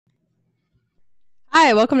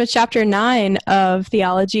Hi, welcome to Chapter 9 of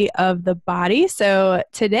Theology of the Body. So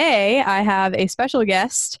today I have a special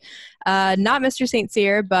guest, not Mr. St.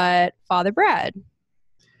 Cyr, but Father Brad.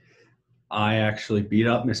 I actually beat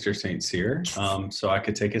up Mr. St. Cyr so I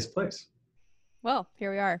could take his place. Well,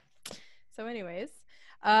 here we are. So anyways,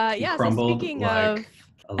 He so crumbled speaking of like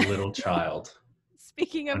a little child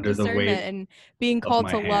speaking of under the discernment weight and being of called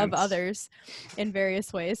my to love hands. others in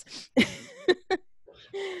various ways.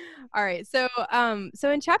 All right. So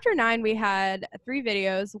in chapter 9, we had 3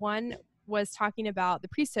 videos. One was talking about the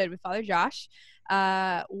priesthood with Father Josh.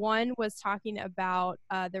 One was talking about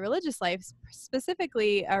the religious life,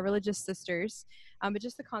 specifically religious sisters, but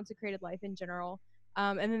just the consecrated life in general.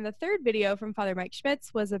 And then the third video from Father Mike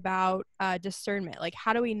Schmitz was about discernment. Like,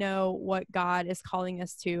 how do we know what God is calling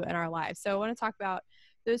us to in our lives? So I want to talk about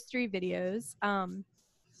those 3 videos. I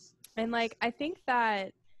think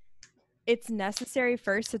that it's necessary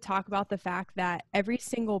first to talk about the fact that every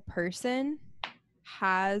single person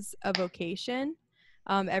has a vocation.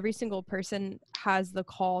 Every single person has the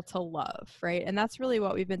call to love, right? And that's really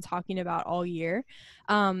what we've been talking about all year.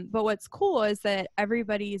 But what's cool is that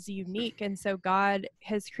everybody is unique. And so God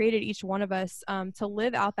has created each one of us to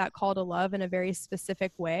live out that call to love in a very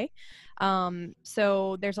specific way.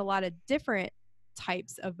 So there's a lot of different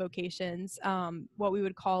types of vocations, what we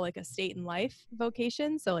would call like a state in life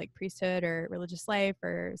vocation, so like priesthood or religious life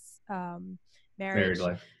or marriage, Married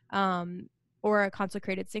life. or a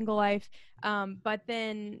consecrated single life, but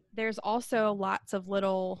then there's also lots of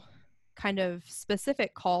little kind of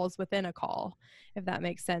specific calls within a call, if that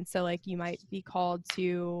makes sense. So like you might be called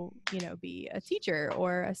to be a teacher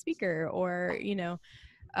or a speaker, or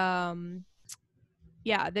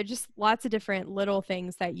there's just lots of different little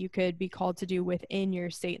things that you could be called to do within your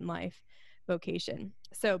state in life vocation.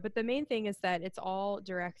 So, but the main thing is that it's all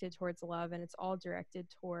directed towards love, and it's all directed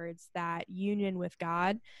towards that union with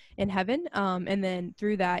God in heaven, and then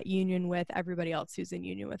through that union with everybody else who's in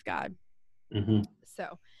union with God. Mm-hmm.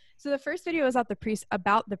 So the first video is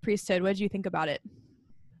about the priesthood. What did you think about it?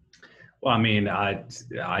 Well, I mean, I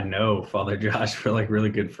know Father Josh. We're like really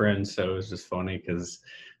good friends, so it was just funny because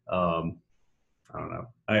I don't know.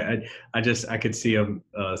 I could see him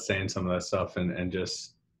saying some of that stuff, and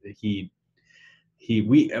just he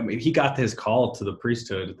got his call to the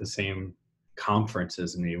priesthood at the same conference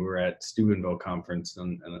as me. We were at Steubenville conference,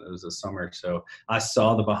 and it was a summer, so I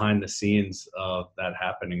saw the behind the scenes of that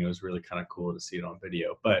happening. It was really kind of cool to see it on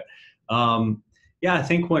video. But I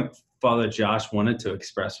think what Father Josh wanted to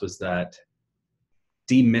express was that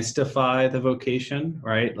demystify the vocation,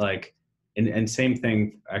 right? Like, and same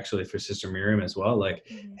thing actually for Sister Miriam as well. Like,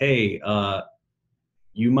 hey,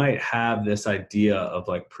 you might have this idea of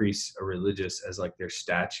like priests or religious as like their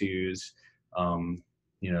statues,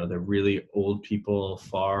 they're really old people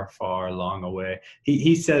far, far long away.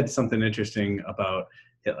 He said something interesting about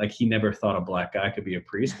it, like he never thought a black guy could be a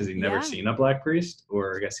priest because he'd never seen a black priest,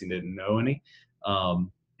 or I guess he didn't know any.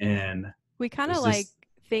 And we kind of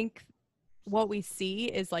think what we see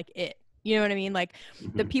is like it. You know what I mean? Like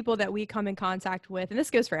the people that we come in contact with, and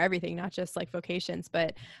this goes for everything, not just like vocations,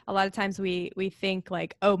 but a lot of times we think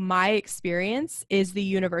like, oh, my experience is the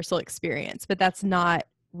universal experience, but that's not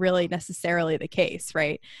really necessarily the case,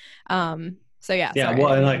 right? Well, sorry,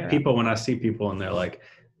 and like people, when I see people and they're like,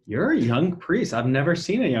 you're a young priest, I've never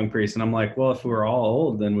seen a young priest. And I'm like, well, if we were all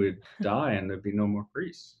old, then we'd die and there'd be no more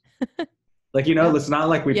priests. Like, it's not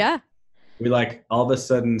like we like all of a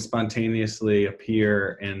sudden spontaneously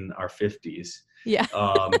appear in our 50s. Yeah.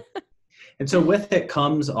 And so with it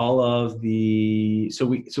comes all of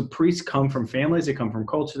so priests come from families, they come from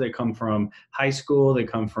culture, they come from high school, they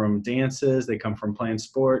come from dances, they come from playing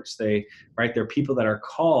sports. They're people that are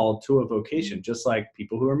called to a vocation, just like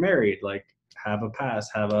people who are married, like have a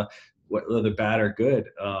past, whether bad or good.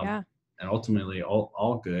 And ultimately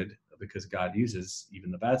all good, because God uses even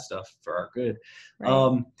the bad stuff for our good.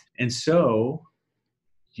 Right. And so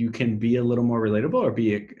you can be a little more relatable, or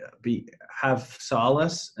have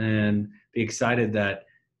solace and be excited that,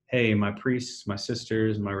 hey, my priests, my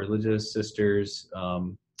sisters, my religious sisters,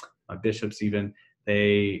 my bishops, even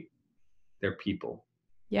they're people.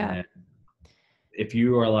 Yeah. And if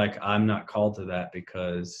you are like, I'm not called to that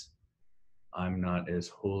because I'm not as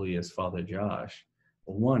holy as Father Josh.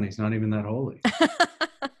 Well, one, he's not even that holy.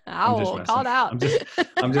 I'm just messing. Called out.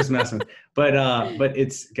 I'm just messing. But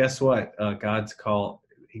it's, guess what? God's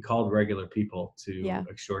he called regular people to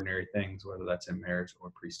extraordinary things, whether that's in marriage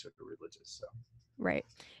or priesthood or religious. So. Right.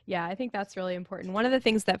 Yeah, I think that's really important. One of the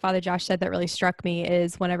things that Father Josh said that really struck me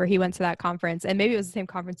is whenever he went to that conference, and maybe it was the same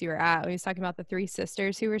conference you were at, he was talking about the three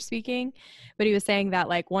sisters who were speaking, but he was saying that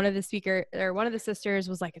like one of the sisters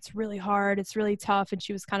was like, it's really hard, it's really tough. And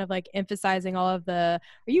she was kind of like emphasizing all of are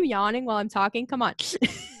you yawning while I'm talking? Come on.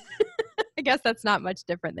 I guess that's not much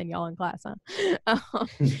different than y'all in class, huh?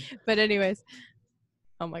 But anyways,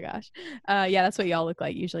 oh my gosh. Yeah, that's what y'all look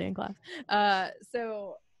like usually in class.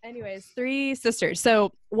 So anyways, three sisters.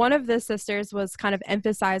 So one of the sisters was kind of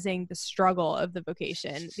emphasizing the struggle of the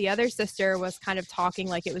vocation. The other sister was kind of talking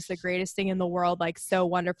like it was the greatest thing in the world, like so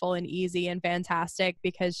wonderful and easy and fantastic,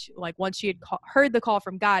 because like once she had heard the call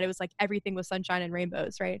from God, it was like everything was sunshine and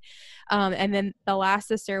rainbows, right? And then the last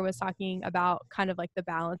sister was talking about kind of like the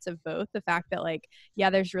balance of both, the fact that like, yeah,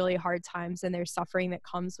 there's really hard times and there's suffering that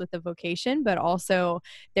comes with the vocation, but also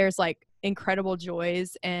there's like incredible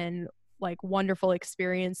joys and like wonderful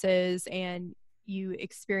experiences, and you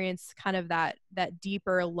experience kind of that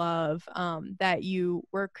deeper love that you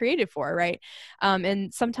were created for, right?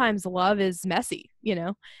 And sometimes love is messy,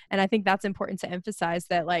 and I think that's important to emphasize,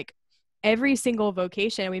 that like every single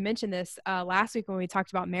vocation, and we mentioned this last week when we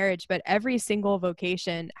talked about marriage, but every single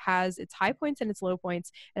vocation has its high points and its low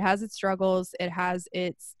points. It has its struggles, it has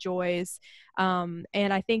its joys. And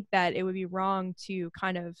I think that it would be wrong to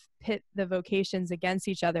kind of pit the vocations against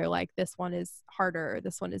each other, like this one is harder,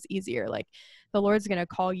 this one is easier. Like the Lord's going to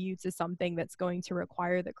call you to something that's going to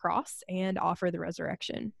require the cross and offer the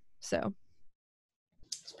resurrection. So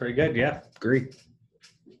It's pretty good. Yeah, agree.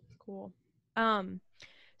 Cool.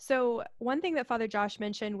 So one thing that Father Josh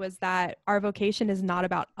mentioned was that our vocation is not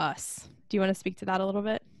about us. Do you want to speak to that a little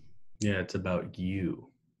bit? Yeah, it's about you.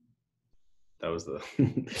 That was the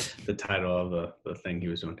the title of the thing he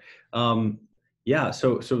was doing. Yeah,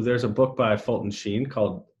 so there's a book by Fulton Sheen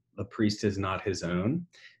called "The Priest Is Not His Own,"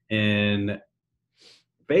 and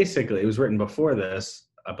basically it was written before this,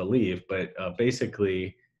 I believe, but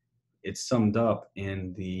basically it's summed up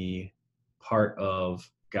in the part of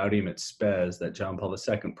Gaudium et Spes that John Paul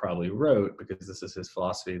II probably wrote, because this is his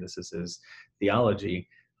philosophy, this is his theology.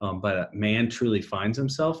 But man truly finds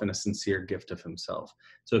himself in a sincere gift of himself.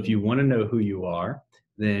 So if you want to know who you are,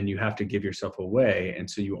 then you have to give yourself away. And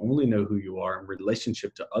so you only know who you are in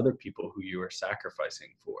relationship to other people who you are sacrificing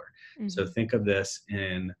for. Mm-hmm. So think of this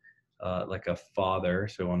in like a father.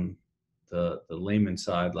 So on the layman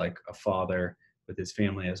side, like a father with his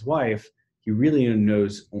family, his wife, he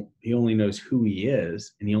only knows who he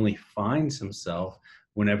is, and he only finds himself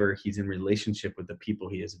whenever he's in relationship with the people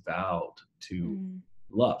he has vowed to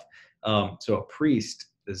love. So a priest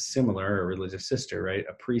is similar, a religious sister, right?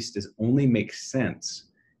 A priest only makes sense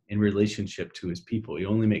in relationship to his people. He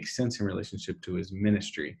only makes sense in relationship to his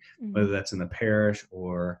ministry, whether that's in the parish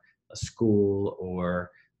or a school, or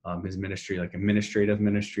his ministry, like administrative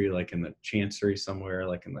ministry, like in the chancery somewhere,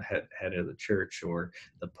 like in the head of the church, or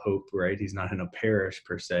the Pope, right? He's not in a parish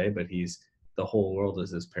per se, but the whole world is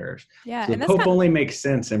his parish. Yeah, so the Pope only makes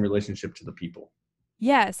sense in relationship to the people.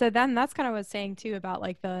 Yeah, so then that's kind of what I was saying too about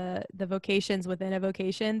like the vocations within a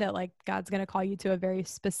vocation, that like God's going to call you to a very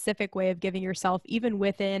specific way of giving yourself, even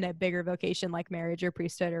within a bigger vocation like marriage or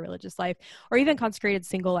priesthood or religious life, or even consecrated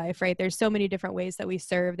single life, right? There's so many different ways that we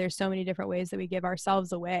serve. There's so many different ways that we give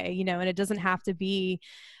ourselves away, and it doesn't have to be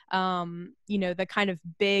the kind of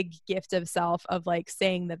big gift of self of like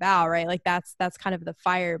saying the vow, right? Like that's kind of the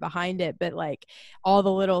fire behind it, but like all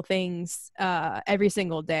the little things every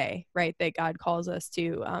single day, right, that God calls us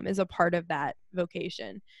to is a part of that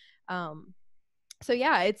vocation. So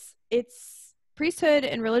yeah, it's priesthood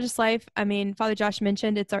and religious life. I mean, Father Josh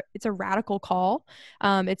mentioned it's a radical call.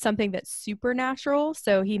 It's something that's supernatural.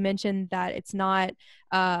 So he mentioned that it's not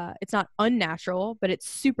unnatural, but it's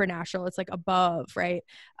supernatural. It's like above, right?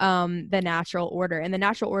 The natural order. And the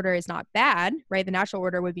natural order is not bad, right? The natural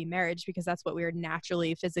order would be marriage, because that's what we are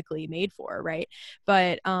naturally, physically made for, right?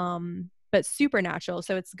 But supernatural.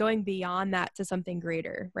 So it's going beyond that to something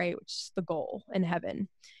greater, right? Which is the goal in heaven.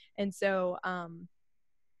 And so,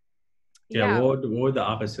 what would the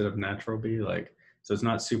opposite of natural be? Like, so it's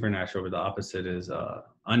not supernatural, but the opposite is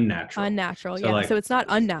unnatural. Unnatural, so yeah. So it's not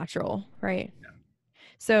unnatural, right? Yeah.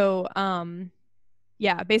 So,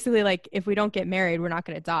 yeah, basically, like if we don't get married, we're not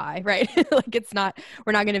going to die, right? Like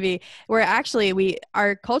we're not going to be.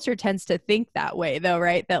 Our culture tends to think that way, though,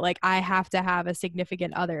 right? That like I have to have a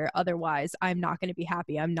significant other, otherwise I'm not going to be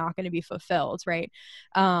happy. I'm not going to be fulfilled, right?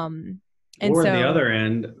 And or so, the other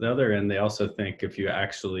end, they also think if you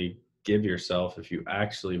actually give yourself, if you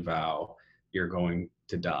actually vow, you're going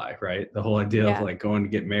to die, right? The whole idea of like going to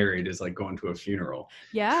get married is like going to a funeral.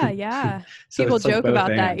 Yeah, yeah. So people joke about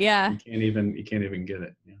that. Yeah. You can't even get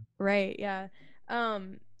it. Yeah. Right. Yeah.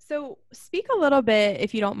 So speak a little bit,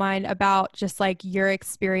 if you don't mind, about just like your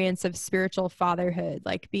experience of spiritual fatherhood,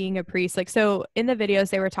 like being a priest. Like, so in the videos,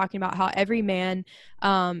 they were talking about how every man,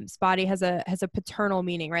 body has a paternal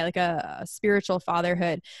meaning, right? Like a spiritual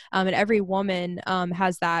fatherhood. And every woman,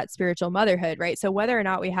 has that spiritual motherhood, right? So whether or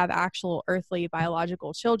not we have actual earthly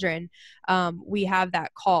biological children, we have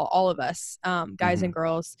that call, all of us, guys and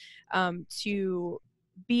girls, to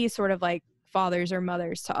be sort of like fathers or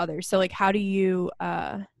mothers to others. So like how do you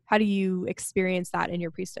experience that in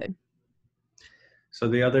your priesthood? So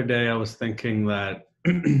the other day I was thinking that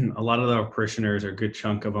a lot of our parishioners, a good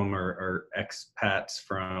chunk of them are expats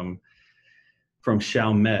from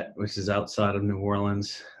Chalmette, which is outside of New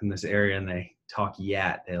Orleans in this area, and they talk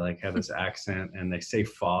Yat. They like have this accent, and they say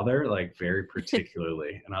father like very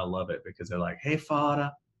particularly, and I love it because they're like, "Hey,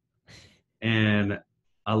 father," and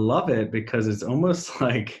I love it because it's almost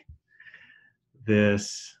like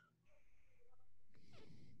this.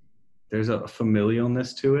 There's a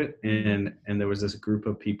familialness to it, and there was this group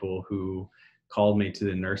of people who called me to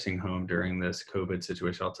the nursing home during this COVID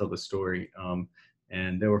situation. I'll tell the story.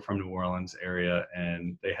 And they were from New Orleans area,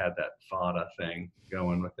 and they had that fada thing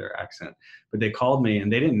going with their accent. But they called me,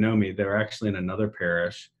 and they didn't know me. They were actually in another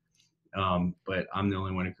parish, but I'm the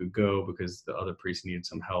only one who could go because the other priest needed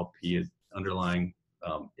some help. He had underlying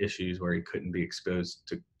issues where he couldn't be exposed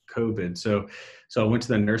to COVID. So I went to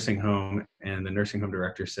the nursing home, and the nursing home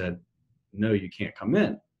director said, "No, you can't come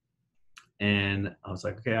in." And I was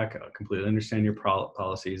like, "Okay, I completely understand your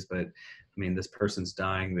policies, but I mean, this person's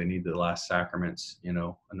dying. They need the last sacraments,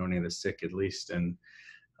 anointing the sick at least." And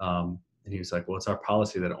he was like, "Well, it's our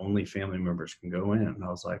policy that only family members can go in." And I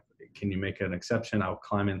was like, "Can you make an exception? I'll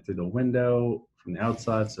climb in through the window from the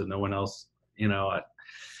outside so no one else, you know."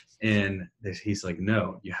 And he's like,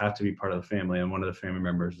 "No, you have to be part of the family." And one of the family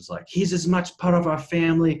members was like, "He's as much part of our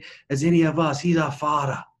family as any of us. He's our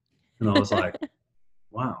father." And I was like,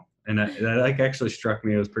 wow. And that like actually struck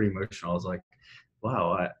me. It was pretty emotional. I was like,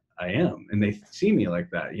 wow, I am. And they see me like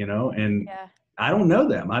that, and Yeah. I don't know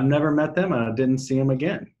them. I've never met them, and I didn't see them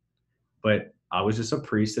again. But I was just a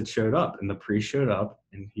priest that showed up, and the priest showed up,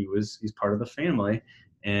 and he's part of the family,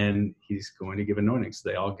 and he's going to give anointings. So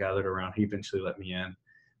they all gathered around. He eventually let me in.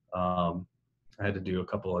 I had to do a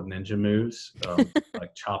couple of ninja moves,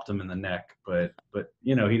 like chopped him in the neck, but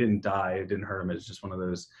he didn't die. It didn't hurt him. It's just one of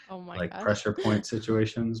those Oh my like gosh. pressure point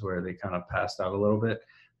situations where they kind of passed out a little bit.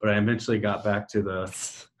 But I eventually got back to her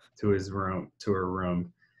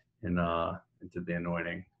room, and did the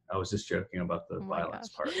anointing. I was just joking about the Oh my violence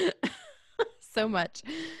gosh. part. So much.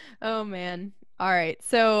 Oh man. All right.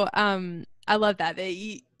 So I love that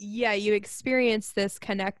you experience this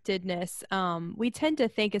connectedness. We tend to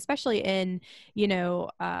think, especially in,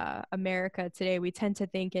 America today, we tend to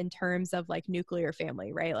think in terms of like nuclear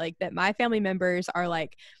family, right? Like that my family members are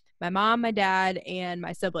like my mom, my dad, and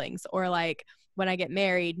my siblings, or like when I get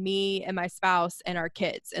married, me and my spouse and our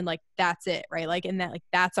kids, and like that's it, right? Like and that like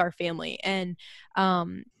that's our family. And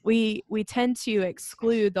we tend to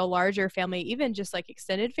exclude the larger family, even just like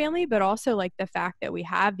extended family, but also like the fact that we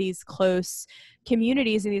have these close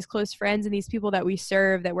communities and these close friends and these people that we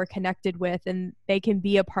serve that we're connected with, and they can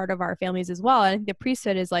be a part of our families as well. And I think the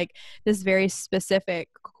priesthood is like this very specific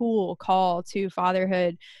cool call to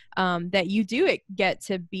fatherhood, that you do get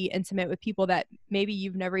to be intimate with people that maybe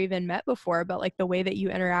you've never even met before, but like the way that you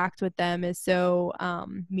interact with them is so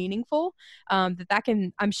meaningful, that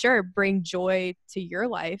can, I'm sure, bring joy to your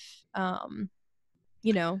life, maybe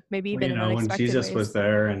Well, even in when unexpected Jesus was ways.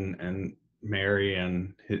 there, and Mary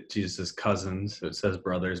and Jesus' cousins, it says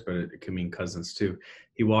brothers, but it can mean cousins too.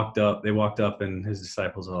 They walked up, and his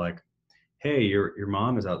disciples are like, "Hey, your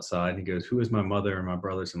mom is outside." And he goes, "Who is my mother and my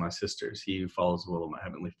brothers and my sisters? He who follows the will of my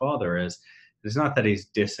heavenly Father is." It's not that he's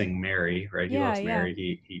dissing Mary, right? He Yeah, loves yeah. Mary.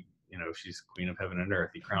 He she's queen of heaven and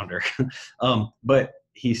earth. He crowned her. But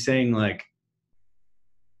he's saying like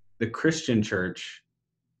the Christian church,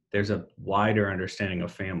 there's a wider understanding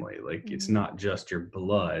of family. Like it's Hmm. not just your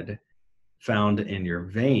blood found in your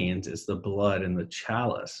veins, it's the blood in the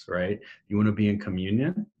chalice, right? You want to be in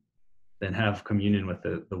communion, then have communion with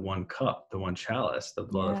the one cup, the one chalice, the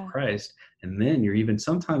blood of Yeah. Christ. And then you're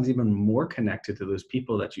sometimes even more connected to those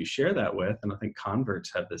people that you share that with. And I think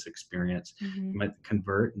converts have this experience. Hmm. You might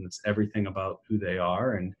convert, and it's everything about who they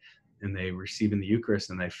are, and they receive in the Eucharist,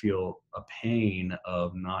 and they feel a pain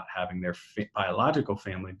of not having their biological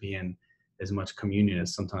family be in as much communion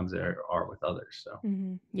as sometimes there are with others. So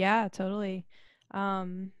Hmm. Yeah, totally.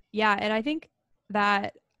 Yeah, and I think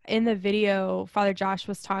that in the video, Father Josh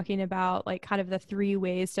was talking about like kind of the 3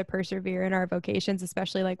 ways to persevere in our vocations,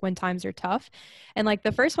 especially like when times are tough. And like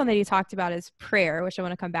the first one that he talked about is prayer, which I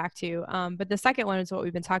want to come back to. But the second one is what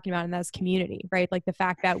we've been talking about, and that's community, right? Like the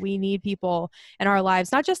fact that we need people in our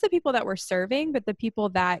lives, not just the people that we're serving, but the people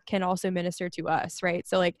that can also minister to us, right?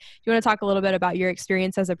 So like, do you want to talk a little bit about your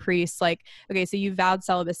experience as a priest? Like, okay, so you vowed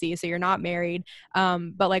celibacy, so you're not married.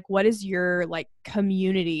 But like, what is your like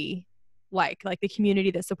community like the community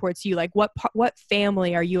that supports you? Like what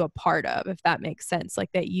family are you a part of, if that makes sense, like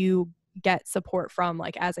that you get support from,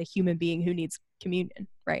 like as a human being who needs communion,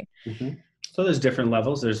 right? Mm-hmm. So there's different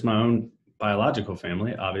levels. There's my own biological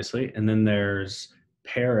family, obviously, and then there's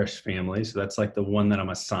parish family. So that's like the one that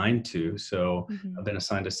I'm assigned to. So Mm-hmm. I've been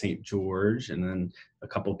assigned to St. George, and then a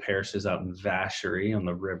couple parishes out in Vacherie on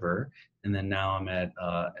the river, and then now I'm at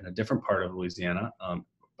in a different part of Louisiana,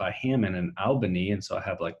 by Hammond and Albany, and so I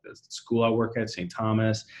have like the school I work at, St.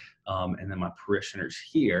 Thomas, and then my parishioners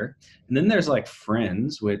here, and then there's like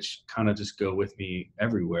friends, which kind of just go with me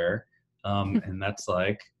everywhere, and that's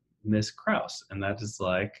like Miss Krause, and that is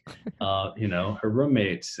like, her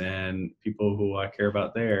roommates and people who I care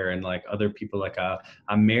about there, and like other people. Like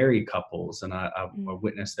I marry couples, and I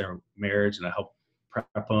witness their marriage, and I help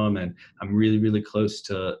prep them, and I'm really, really close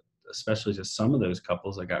to, especially to some of those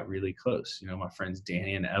couples. I got really close. My friends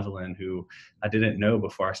Danny and Evelyn, who I didn't know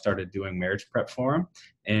before I started doing marriage prep for them,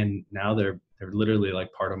 and now they're literally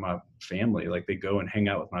like part of my family. Like they go and hang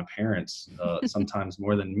out with my parents, sometimes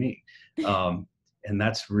more than me. And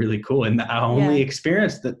that's really cool. And I only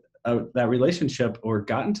experienced that relationship, or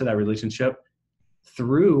got into that relationship,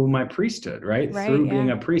 through my priesthood, right? Through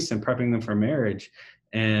being a priest and prepping them for marriage.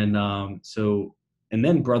 And and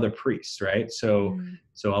then brother priests, right? So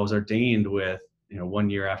I was ordained with, 1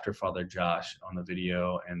 year after Father Josh on the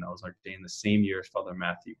video, and I was ordained the same year as Father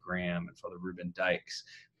Matthew Graham and Father Reuben Dykes.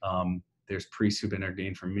 There's priests who've been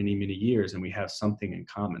ordained for many, many years, and we have something in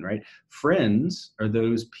common, right? Friends are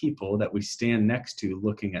those people that we stand next to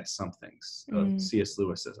looking at something. C.S.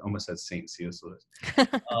 Lewis says, almost said Saint C.S. Lewis.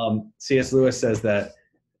 C.S. Lewis says that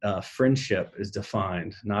friendship is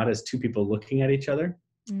defined not as two people looking at each other.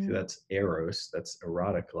 See, that's eros, that's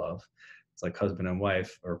erotic love. It's like husband and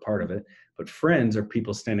wife, or part of it. But friends are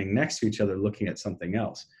people standing next to each other looking at something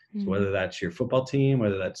else. So whether that's your football team,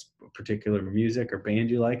 whether that's particular music or band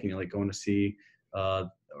you like, and you're like going to see or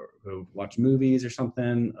watch movies or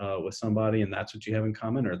something with somebody, and that's what you have in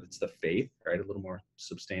common, or it's the faith, right? A little more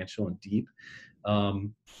substantial and deep.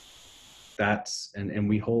 And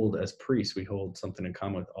we hold, as priests, we hold something in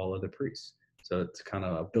common with all other priests. So it's kind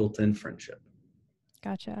of a built-in friendship.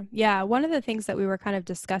 Gotcha. Yeah. One of the things that we were kind of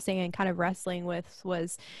discussing and kind of wrestling with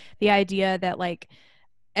was the idea that like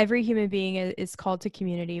every human being is called to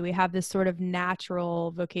community. We have this sort of natural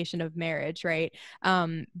vocation of marriage, right?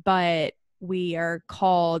 But we are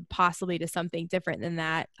called possibly to something different than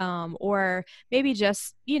that. Or maybe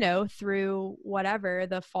just, through whatever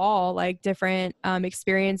the fall, like different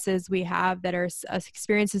experiences we have that are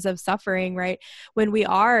experiences of suffering, right? When we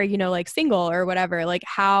are, like single or whatever, like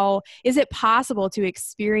how is it possible to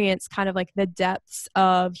experience kind of like the depths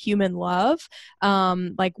of human love,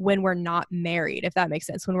 like when we're not married, if that makes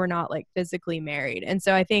sense, when we're not like physically married. And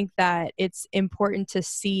so I think that it's important to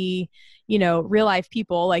see, real life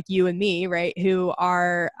people like you and me, right, who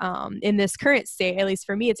are in this current state. At least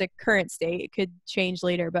for me, it's a current state. It could change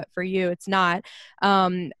later, but for you, it's not.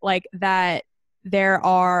 Like that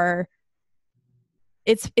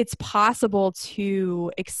it's possible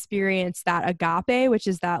to experience that agape, which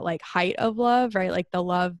is that like height of love, right? Like the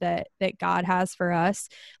love that God has for us,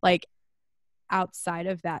 like outside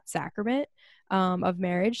of that sacrament of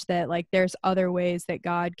marriage, that like there's other ways that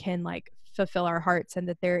God can like fulfill our hearts, and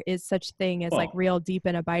that there is such thing as like real deep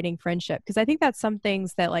and abiding friendship. Because I think that's some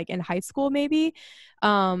things that like in high school maybe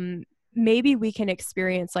we can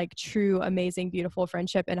experience like true amazing beautiful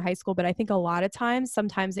friendship in high school, but I think a lot of times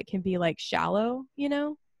sometimes it can be like shallow.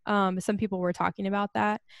 Some people were talking about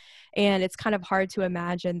that, and it's kind of hard to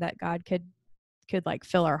imagine that God could like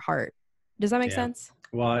fill our heart. Does that make sense?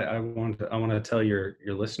 Well, I want to tell your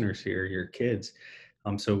listeners here, your kids.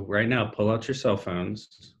 So right now, pull out your cell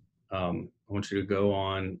phones. I want you to go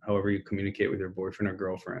on however you communicate with your boyfriend or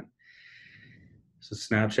girlfriend. So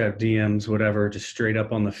Snapchat, DMs, whatever, just straight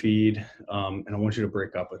up on the feed. And I want you to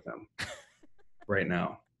break up with them right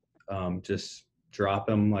now. Just drop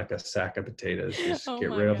them like a sack of potatoes. Just get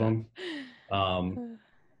rid of them.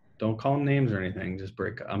 Don't call them names or anything. Just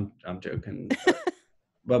break up. I'm joking.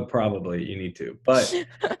 but probably you need to, but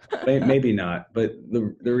maybe not. But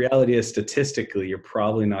the reality is, statistically, you're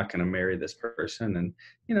probably not going to marry this person. And,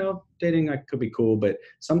 dating, like, could be cool, but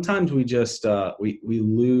sometimes we just, we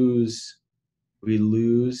lose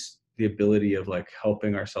the ability of, like,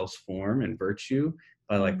 helping ourselves form in virtue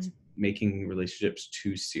by, like, Mm, making relationships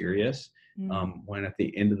too serious. mm, When at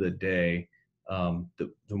the end of the day, the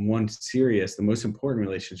most important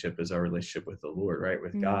relationship is our relationship with the Lord, right?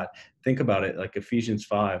 With mm, God. Think about it, like Ephesians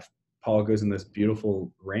 5, Paul goes in this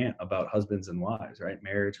beautiful rant about husbands and wives, right?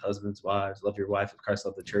 Marriage, husbands, wives, love your wife as Christ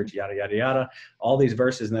loved the church, yada, yada, yada, all these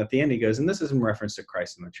verses. And at the end he goes, and this is in reference to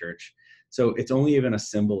Christ and the church. So it's only even a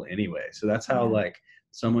symbol anyway. So that's how, yeah. like,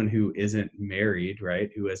 someone who isn't married, right?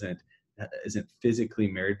 Who isn't physically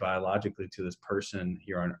married biologically to this person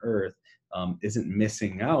here on earth, isn't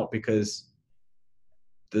missing out, because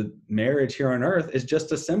the marriage here on earth is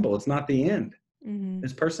just a symbol. It's not the end. Mm-hmm.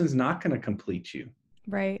 This person's not going to complete you.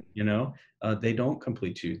 Right. They don't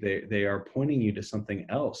complete you. They are pointing you to something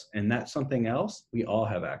else, and that something else we all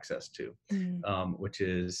have access to, Mm. which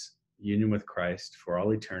is union with Christ for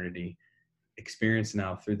all eternity, experienced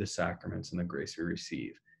now through the sacraments and the grace we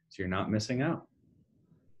receive. So you're not missing out.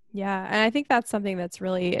 Yeah, and I think that's something that's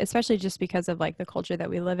really, especially just because of like the culture that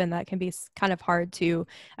we live in, that can be kind of hard to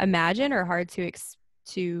imagine or hard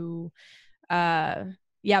to uh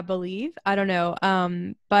yeah, believe. I don't know.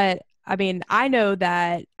 But I mean, I know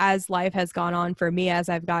that as life has gone on for me, as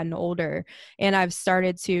I've gotten older and I've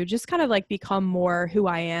started to just kind of like become more who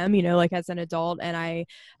I am, like as an adult, and I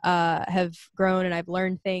have grown and I've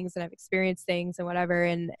learned things and I've experienced things and whatever,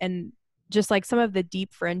 and just like some of the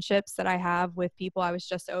deep friendships that I have with people. I was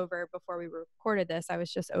just over, before we recorded this, I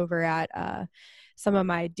was just over at some of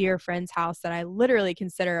my dear friends' house that I literally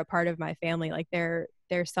consider a part of my family. Like their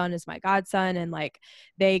son is my godson, and like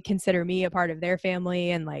they consider me a part of their family,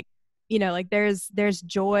 and like like there's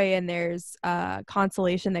joy and there's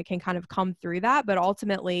consolation that can kind of come through that. But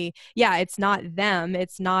ultimately, yeah, it's not them,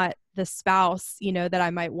 it's not the spouse that I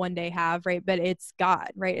might one day have, right? But it's God,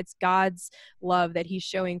 right? It's God's love that he's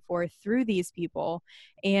showing forth through these people.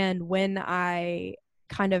 And when I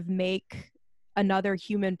kind of make another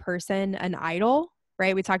human person an idol,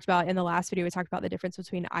 right? We talked about in the last video, we talked about the difference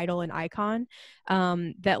between idol and icon.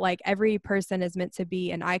 That like every person is meant to be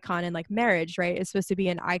an icon, and like marriage, right, is supposed to be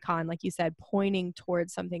an icon, like you said, pointing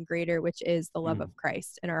towards something greater, which is the love Mm. of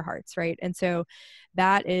Christ in our hearts, right? And so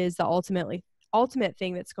that is the ultimate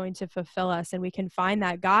thing that's going to fulfill us. And we can find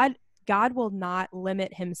that God will not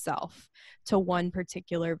limit himself to one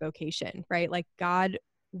particular vocation, right? Like God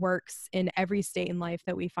works in every state in life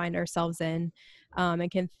that we find ourselves in, and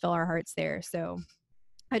can fill our hearts there. So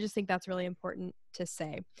I just think that's really important to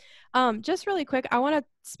say. Just really quick, I want to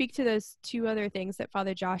speak to those two other things that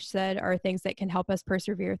Father Josh said are things that can help us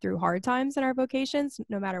persevere through hard times in our vocations,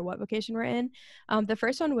 no matter what vocation we're in. The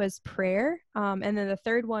first one was prayer. And then the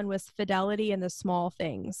third one was fidelity in the small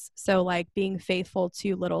things. So like being faithful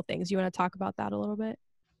to little things. You want to talk about that a little bit?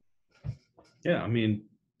 Yeah, I mean,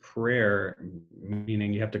 prayer,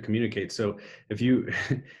 meaning you have to communicate. So if you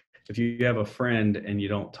if you have a friend and you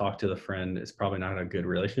don't talk to the friend, it's probably not a good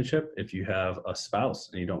relationship. If you have a spouse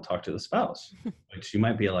and you don't talk to the spouse, which you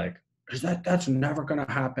might be like, that's never going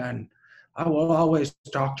to happen. I will always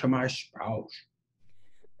talk to my spouse.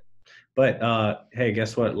 But hey,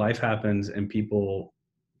 guess what? Life happens, and people,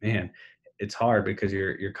 man, it's hard because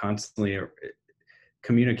you're constantly,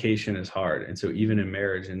 communication is hard. And so even in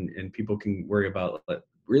marriage, and people can worry about, like,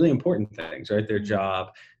 really important things, right? Their Mm-hmm.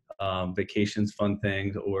 job, vacations, fun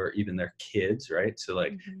things, or even their kids, right? So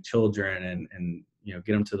like Mm-hmm. children, and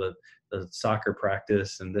get them to the soccer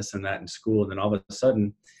practice and this and that in school. And then all of a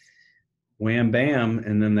sudden, wham bam,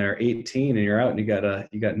 and then they're 18 and you're out, and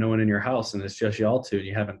you got no one in your house, and it's just y'all two, and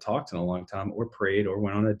you haven't talked in a long time or prayed or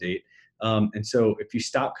went on a date. And so if you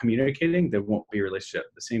stop communicating, there won't be a relationship.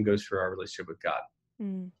 The same goes for our relationship with God.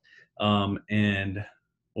 Mm. And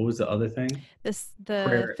what was the other thing? The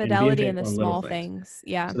Prayer and being fidelity in the faithful in little small things. things.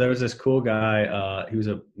 Yeah. So there was this cool guy, he was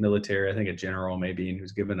a military, I think a general maybe, and he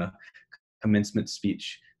was given a commencement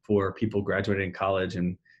speech for people graduating college.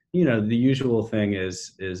 And the usual thing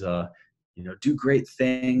is do great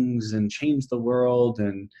things and change the world,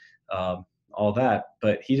 and all that.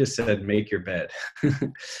 But he just said, make your bed.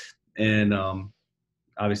 And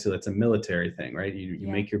obviously that's a military thing, right? You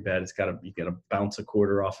Yeah. make your bed, you gotta bounce a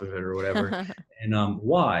quarter off of it or whatever. And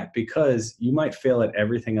why? Because you might fail at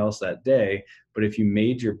everything else that day, but if you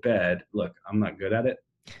made your bed, look, I'm not good at it.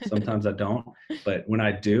 Sometimes I don't, but when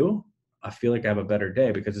I do, I feel like I have a better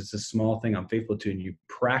day because it's a small thing I'm faithful to, and you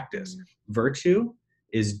practice. Mm. Virtue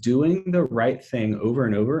is doing the right thing over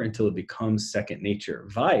and over until it becomes second nature.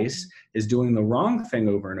 Vice is doing the wrong thing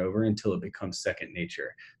over and over until it becomes second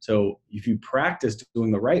nature. So if you practice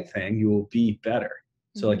doing the right thing, you will be better.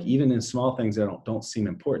 So like even in small things that don't seem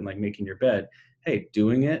important, like making your bed, hey,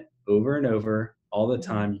 doing it over and over all the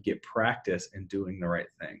time, you get practice in doing the right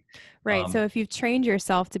thing. Right. So if you've trained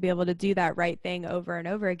yourself to be able to do that right thing over and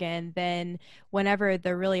over again, then whenever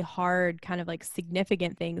the really hard kind of like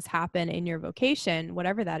significant things happen in your vocation,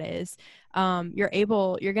 whatever that is, you're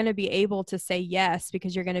going to be able to say yes,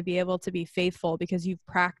 because you're going to be able to be faithful because you've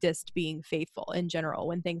practiced being faithful in general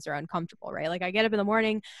when things are uncomfortable, right? Like I get up in the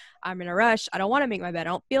morning, I'm in a rush. I don't want to make my bed. I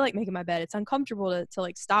don't feel like making my bed. It's uncomfortable to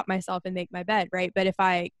like stop myself and make my bed, right? But if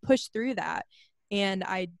I push through that and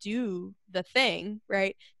I do the thing,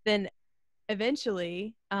 right, then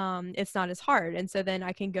eventually it's not as hard. And so then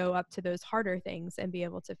I can go up to those harder things and be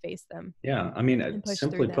able to face them. Yeah. I mean, And push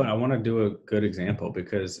simply through put, them. I want to do a good example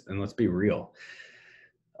because, and let's be real,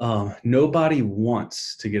 nobody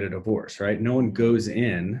wants to get a divorce, right? No one goes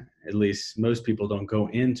in, at least most people don't go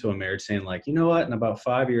into a marriage saying like, you know what, in about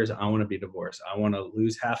 5 years, I want to be divorced. I want to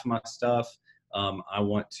lose half of my stuff. I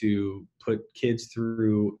want to put kids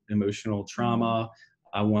through emotional trauma.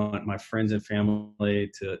 I want my friends and family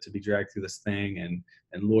to be dragged through this thing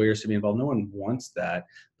and lawyers to be involved. No one wants that.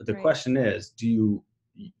 But the question is,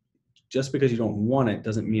 just because you don't want it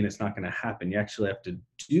doesn't mean it's not going to happen. You actually have to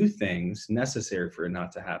do things necessary for it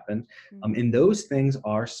not to happen. And those things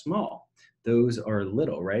are small. Those are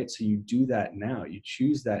little, right? So you do that now. You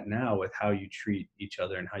choose that now with how you treat each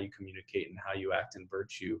other and how you communicate and how you act in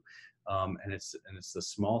virtue. And it's the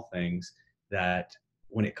small things that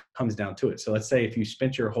when it comes down to it. So let's say if you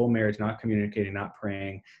spent your whole marriage not communicating, not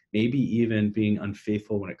praying, maybe even being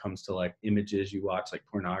unfaithful when it comes to like images you watch, like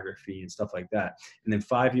pornography and stuff like that. And then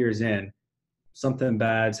 5 years in, something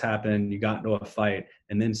bad's happened, you got into a fight,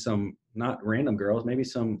 and then some, not random girls, maybe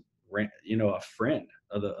some, a friend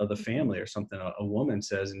of the family or something, a woman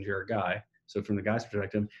says, and you're a guy. So from the guy's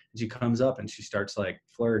perspective, she comes up and she starts like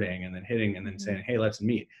flirting and then hitting and then saying, hey, let's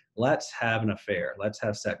meet. Let's have an affair. Let's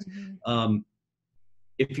have sex.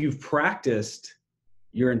 If you've practiced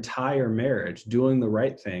your entire marriage doing the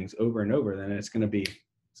right things over and over, then it's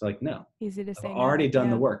like, no, easy to say. I've already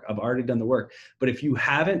done the work. I've already done the work. But if you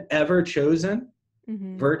haven't ever chosen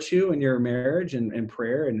virtue in your marriage and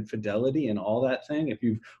prayer and fidelity and all that thing, if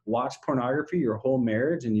you've watched pornography your whole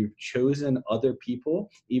marriage and you've chosen other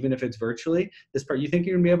people, even if it's virtually, you think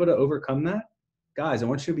you're gonna be able to overcome that? Guys, I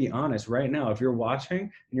want you to be honest right now. If you're watching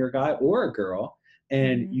and you're a guy or a girl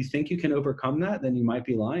and you think you can overcome that, then you might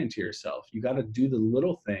be lying to yourself. You got to do the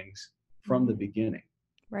little things from the beginning.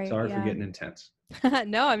 Right. Sorry for getting intense.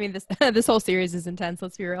 No, I mean, this whole series is intense.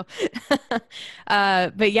 Let's be real.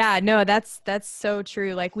 But yeah, no, that's so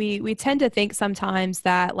true. Like we tend to think sometimes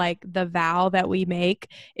that like the vow that we make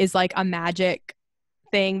is like a magic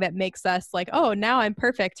thing that makes us like, oh, now I'm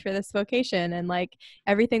perfect for this vocation and like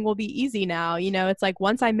everything will be easy now. It's like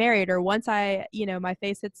once I'm married or once my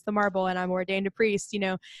face hits the marble and I'm ordained a priest,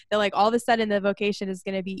 that like all of a sudden the vocation is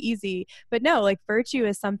going to be easy. But no, like virtue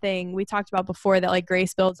is something we talked about before, that like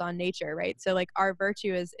grace builds on nature, right? So like our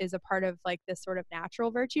virtue is a part of like this sort of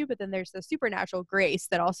natural virtue, but then there's the supernatural grace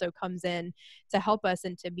that also comes in to help us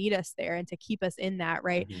and to meet us there and to keep us in that,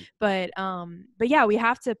 right? But yeah, we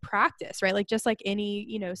have to practice, right? Like just like any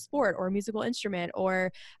sport or musical instrument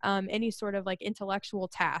or any sort of like intellectual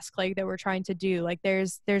task like that we're trying to do, like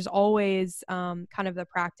there's always kind of the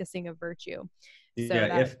practicing of virtue. So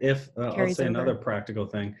yeah, if I'll say another practical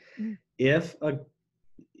thing. If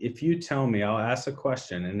you tell me, I'll ask a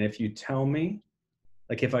question, and if you tell me,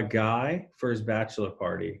 like if a guy for his bachelor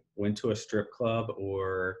party went to a strip club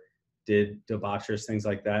or did debaucherous things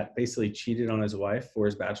like that, basically cheated on his wife for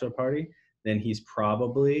his bachelor party, then he's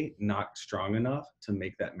probably not strong enough to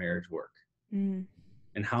make that marriage work. And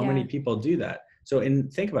how many people do that? So,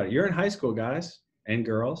 and think about it. You're in high school, guys and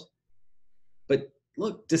girls, but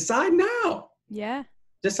look, decide now. Yeah.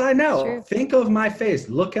 Decide now. Think of my face.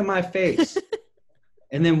 Look at my face.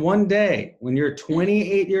 And then one day when you're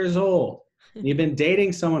 28 years old, you've been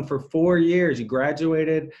dating someone for 4 years, you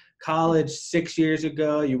graduated college 6 years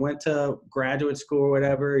ago, you went to graduate school or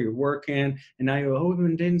whatever, you're working, and now you're, we've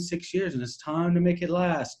been dating 6 years and it's time to make it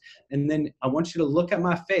last. And then I want you to look at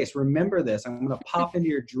my face. Remember this. I'm going to pop into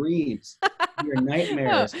your dreams, your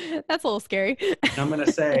nightmares. Oh, that's a little scary. And I'm going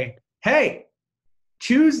to say, hey,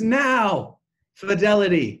 choose now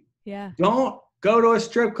fidelity. Yeah. Don't go to a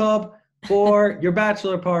strip club for your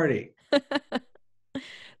bachelor party.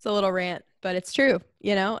 It's a little rant, but it's true.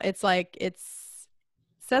 It's like, it's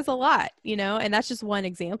says a lot, you know, and that's just one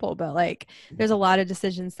example, but like there's a lot of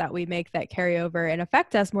decisions that we make that carry over and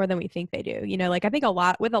affect us more than we think they do. You know, like I think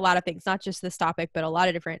with a lot of things, not just this topic, but a lot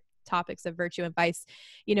of different topics of virtue and vice,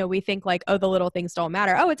 you know, we think like, oh, the little things don't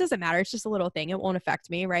matter. Oh, it doesn't matter. It's just a little thing. It won't affect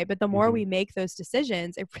me. Right. But the more we make those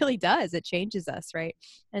decisions, it really does. It changes us. Right.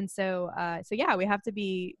 And so yeah, we have to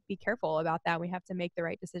be careful about that. We have to make the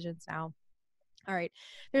right decisions now. All right.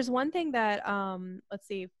 There's one thing that, let's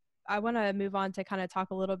see, I want to move on to kind of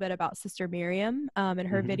talk a little bit about Sister Miriam and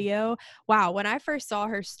her video. Wow. When I first saw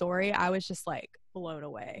her story, I was just like blown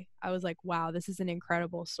away. I was like, wow, this is an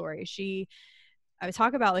incredible story. I would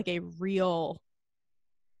talk about like a real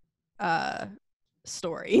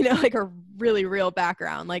story, you know, like a really real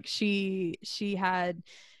background. Like she had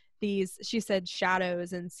these, she said,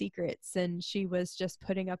 shadows and secrets, and she was just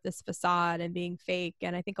putting up this facade and being fake.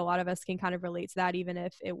 And I think a lot of us can kind of relate to that, even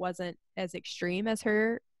if it wasn't as extreme as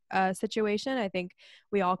her situation. I think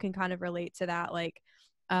we all can kind of relate to that, like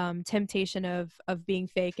temptation of being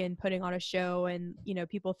fake and putting on a show. And, you know,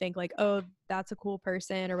 people think like, oh, that's a cool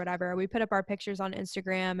person or whatever. We put up our pictures on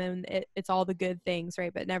Instagram and it's all the good things,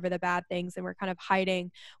 right? But never the bad things. And we're kind of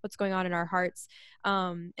hiding what's going on in our hearts.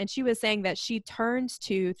 And she was saying that she turns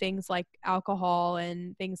to things like alcohol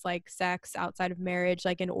and things like sex outside of marriage,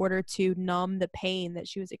 like in order to numb the pain that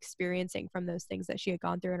she was experiencing from those things that she had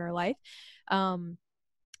gone through in her life.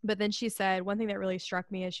 But then she said, one thing that really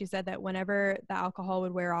struck me is she said that whenever the alcohol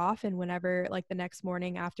would wear off and whenever like the next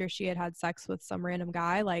morning after she had sex with some random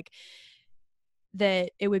guy, like that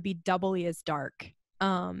it would be doubly as dark,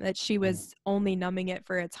 that she was only numbing it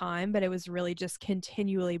for a time, but it was really just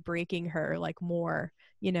continually breaking her like more,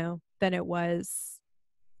 you know, than it was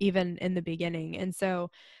even in the beginning. And so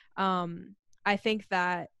I think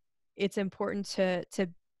that it's important to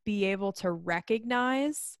be able to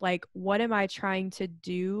recognize, like, what am I trying to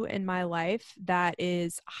do in my life that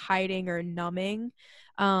is hiding or numbing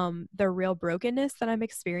the real brokenness that I'm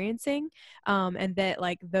experiencing, and that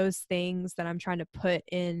like those things that I'm trying to put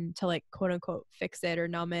in to like quote unquote fix it or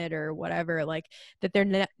numb it or whatever, like that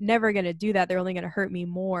they're never going to do that. They're only going to hurt me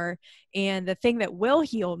more. And the thing that will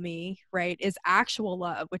heal me, right, is actual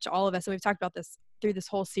love, which all of us, and we've talked about this through this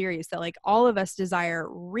whole series, that like all of us desire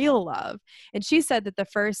real love. And she said that the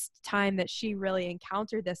first time that she really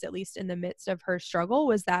encountered this, at least in the midst of her struggle,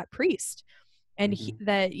 was that priest. And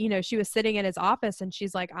that, you know, she was sitting in his office and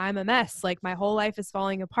she's like, I'm a mess. Like my whole life is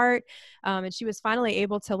falling apart. And she was finally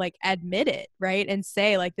able to like admit it, right? And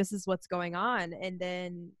say like, this is what's going on. And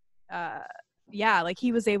then, yeah, like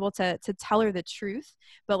he was able to tell her the truth,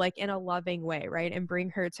 but like in a loving way, right? And bring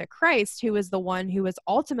her to Christ, who was the one who was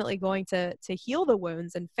ultimately going to heal the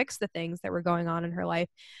wounds and fix the things that were going on in her life.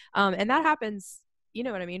 And that happens, you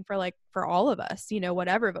know what I mean, for all of us, you know,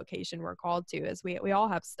 whatever vocation we're called to, is we all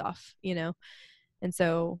have stuff, you know. And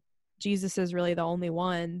so Jesus is really the only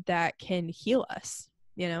one that can heal us,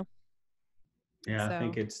 you know. Yeah, so I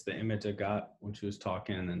think it's the image I got when she was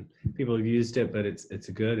talking, and people have used it, but it's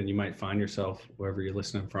good, and you might find yourself wherever you're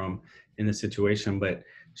listening from in the situation. But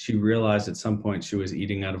she realized at some point she was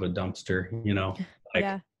eating out of a dumpster, you know,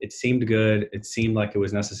 like it seemed good. It seemed like it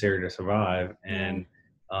was necessary to survive. And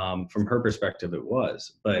from her perspective, it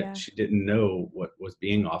was, but she didn't know what was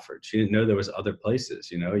being offered. She didn't know there was other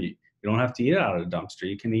places, you know. You don't have to eat out of a dumpster.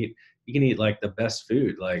 You can eat like the best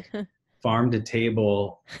food, like farm to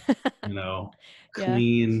table, you know,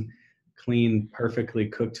 clean, perfectly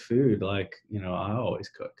cooked food. Like, you know, I always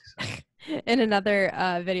cook. So. In another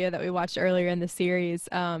video that we watched earlier in the series,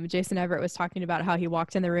 Jason Everett was talking about how he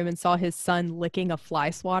walked in the room and saw his son licking a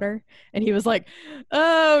fly swatter. And he was like,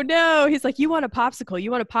 oh no. He's like, you want a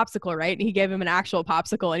popsicle, right? And he gave him an actual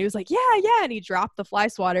popsicle. And he was like, yeah. And he dropped the fly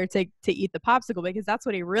swatter to eat the popsicle, because that's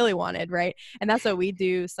what he really wanted, right? And that's what we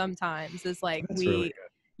do sometimes, is like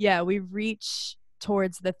we reach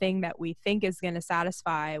towards the thing that we think is going to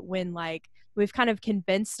satisfy, when like we've kind of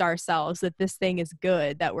convinced ourselves that this thing is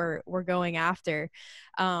good that we're going after,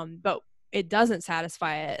 but it doesn't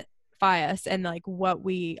satisfy us, and like what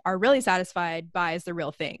we are really satisfied by is the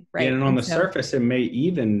real thing, right? Yeah, and on the surface it may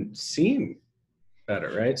even seem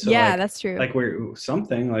better, right? So yeah, like, that's true. Like we're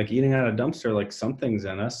something like eating out of a dumpster, like something's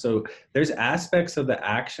in us. So there's aspects of the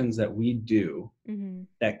actions that we do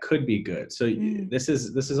that could be good. So this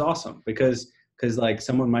is awesome, because like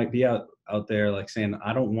someone might be out there like saying,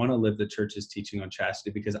 I don't want to live the church's teaching on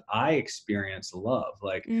chastity because I experience love.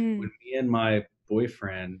 Like when me and my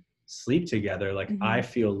boyfriend sleep together, like I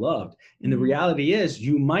feel loved. And the reality is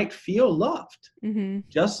you might feel loved,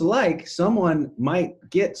 just like someone might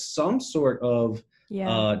get some sort of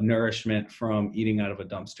nourishment from eating out of a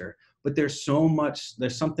dumpster. But there's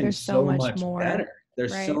something so much more better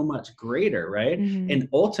There's Right. so much greater, right? Mm-hmm. And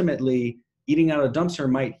ultimately, eating out of a dumpster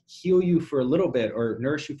might heal you for a little bit or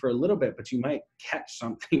nourish you for a little bit, but you might catch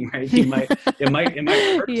something, right? It might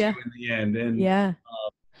hurt Yeah. you in the end, Yeah.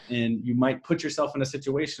 and you might put yourself in a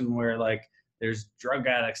situation where like there's drug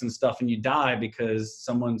addicts and stuff and you die because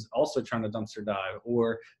someone's also trying to dumpster dive,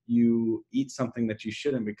 or you eat something that you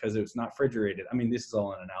shouldn't because it's not refrigerated. I mean, this is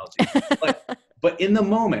all an analogy, but in the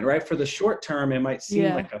moment, right, for the short term, it might seem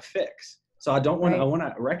Yeah. like a fix. So I Right. want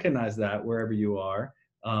to recognize that wherever you are,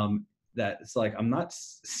 that it's like, I'm not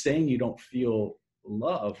saying you don't feel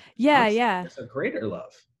love. Yeah. I'm saying Yeah. there's a greater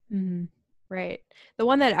love. Mm-hmm. Right. The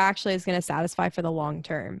one that actually is going to satisfy for the long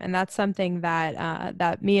term. And that's something that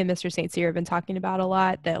that me and Mr. St. Cyr have been talking about a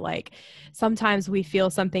lot, that like sometimes we feel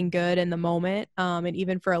something good in the moment, and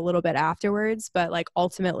even for a little bit afterwards, but like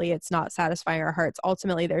ultimately it's not satisfying our hearts.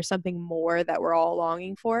 Ultimately there's something more that we're all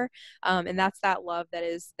longing for. And that's that love that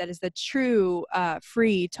is the true,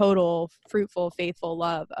 free, total, fruitful, faithful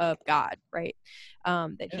love of God, right?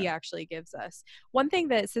 That Yeah. he actually gives us. One thing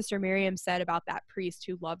that Sister Miriam said about that priest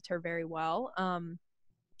who loved her very well,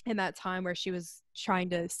 in that time where she was trying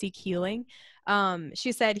to seek healing,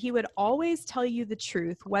 she said he would always tell you the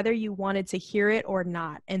truth, whether you wanted to hear it or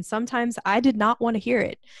not. And sometimes I did not want to hear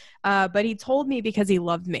it, but he told me because he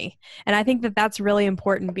loved me. And I think that that's really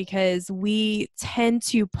important, because we tend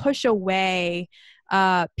to push away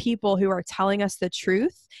people who are telling us the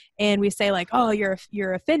truth, and we say like, oh,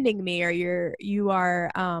 you're offending me, or you're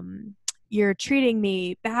treating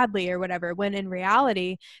me badly or whatever, when in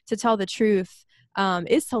reality, to tell the truth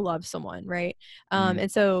is to love someone, right?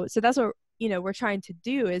 And so that's what, we're trying to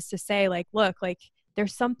do, is to say like, look, like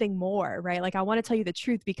there's something more, right? Like I want to tell you the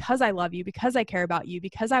truth because I love you, because I care about you,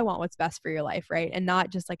 because I want what's best for your life, right? And not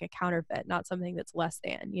just like a counterfeit, not something that's less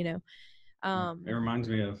than, It reminds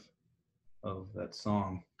me of that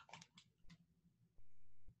song.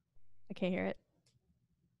 I can't hear it.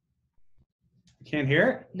 You can't hear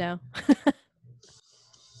it? No.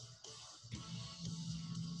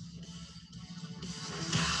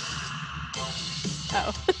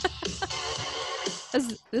 Oh.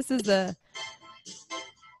 This is the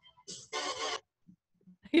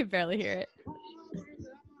I can barely hear it.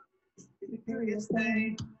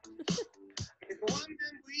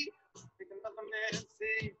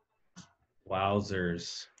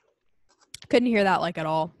 Wowzers. Couldn't hear that like at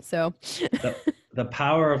all. So The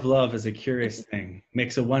power of love is a curious thing.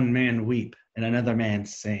 Makes a one man weep and another man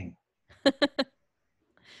sing.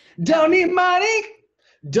 Don't need money,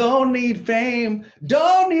 don't need fame,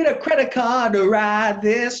 don't need a credit card to ride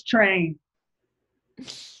this train.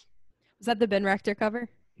 Was that the Ben Rector cover?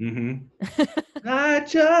 Mm-hmm. I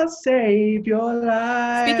just save your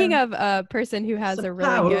life. Speaking of a person who has a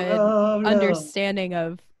really good understanding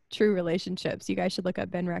of true relationships, you guys should look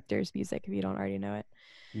up Ben Rector's music if you don't already know it.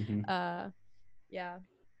 Mm-hmm. Yeah.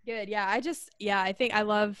 Good. Yeah. I think I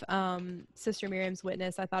love Sister Miriam's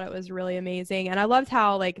witness. I thought it was really amazing. And I loved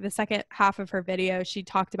how like the second half of her video, she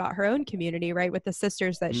talked about her own community, right? With the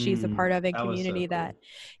sisters that she's a part of in community, so cool.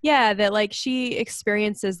 that like she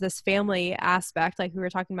experiences this family aspect, like we were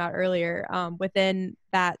talking about earlier, within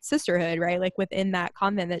that sisterhood, right? Like within that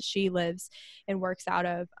convent that she lives and works out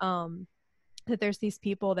of, that there's these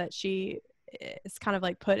people that she is kind of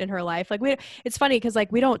like put in her life. Like it's funny because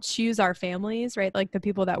like we don't choose our families, right? Like the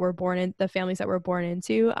people that we're born in, the families that we're born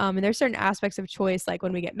into, and there's certain aspects of choice, like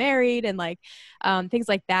when we get married and like things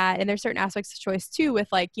like that. And there's certain aspects of choice too, with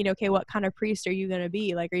like, okay, what kind of priest are you going to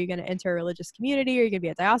be? Like, are you going to enter a religious community? Are you going to be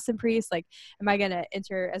a diocesan priest? Like, am I going to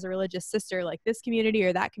enter as a religious sister, like this community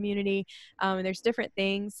or that community? And there's different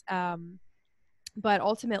things. But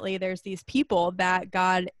ultimately there's these people that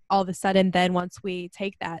God, all of a sudden, then once we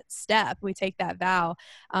take that step, we take that vow,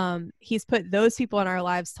 he's put those people in our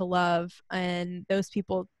lives to love, and those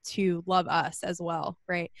people to love us as well,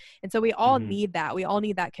 right? And so we all need that. We all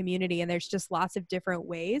need that community. And there's just lots of different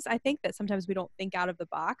ways, I think, that sometimes we don't think out of the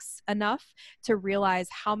box enough to realize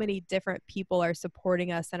how many different people are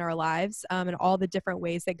supporting us in our lives, and all the different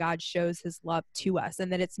ways that God shows his love to us.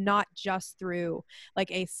 And that it's not just through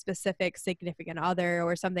like a specific significant other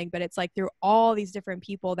or something, but it's like through all these different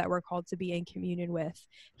people that we're called to be in communion with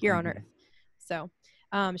here on earth. So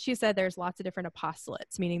she said there's lots of different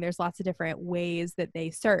apostolates, meaning there's lots of different ways that they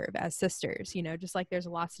serve as sisters, just like there's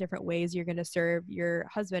lots of different ways you're going to serve your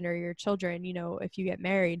husband or your children, if you get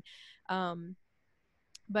married.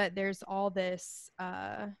 But there's all this,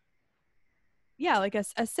 like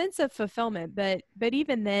a sense of fulfillment, but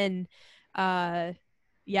even then,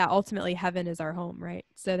 ultimately heaven is our home, right?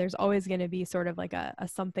 So there's always going to be sort of like a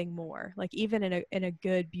something more, like even in a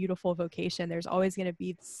good, beautiful vocation, there's always going to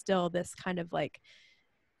be still this kind of like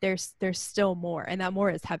there's still more, and that more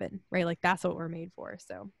is heaven, right? Like that's what we're made for.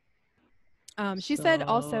 So she said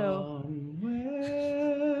also,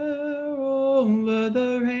 somewhere over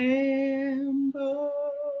the rainbow,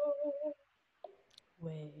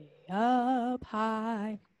 way up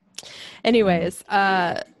high. Anyways,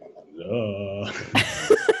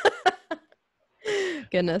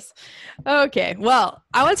 goodness. Okay, well,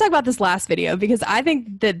 I want to talk about this last video because I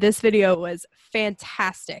think that this video was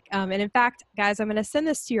fantastic. And in fact, guys, I'm going to send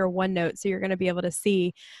this to your OneNote so you're going to be able to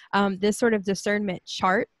see this sort of discernment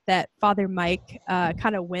chart that Father Mike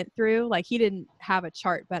kind of went through. Like he didn't have a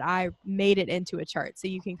chart, but I made it into a chart so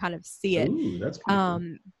you can kind of see it. Ooh, that's cool.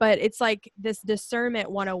 But it's like this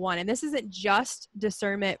discernment 101. And this isn't just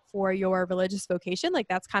discernment for your religious vocation. Like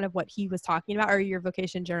that's kind of what he was talking about, or your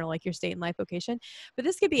vocation in general, like your state and life vocation. But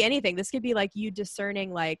this could be anything. This could be like you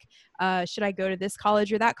discerning, like, should I go to this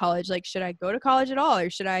college or that college? Like, should I go to college at all? Or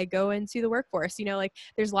should I go into the workforce? You know, like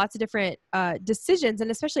there's lots of different decisions. And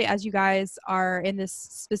especially as you guys are in this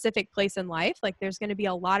specific place in life, like there's going to be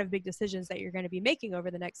a lot of big decisions that you're going to be making over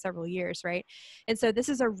the next several years, right? And so this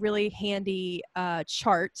is a really handy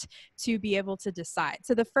chart to be able to decide.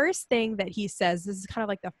 So the first thing that he says, this is kind of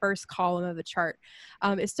like the first column of the chart,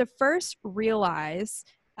 is to first realize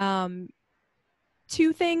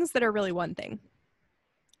two things that are really one thing.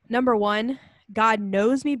 Number one, God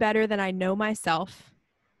knows me better than I know myself.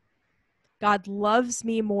 God loves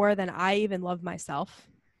me more than I even love myself.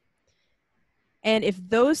 And if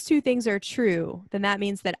those two things are true, then that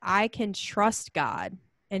means that I can trust God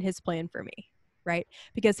and his plan for me, right?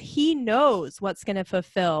 Because he knows what's going to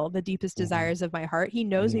fulfill the deepest desires of my heart. He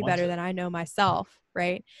knows me better than I know myself,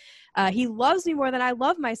 right? He loves me more than I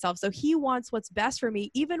love myself. So he wants what's best for me,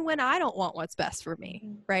 even when I don't want what's best for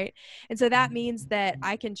me, right? And so that means that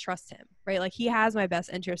I can trust him, right? Like he has my best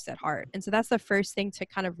interests at heart. And so that's the first thing to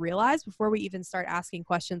kind of realize before we even start asking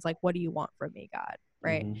questions like, what do you want from me, God,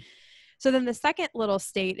 right? Mm-hmm. So then the second little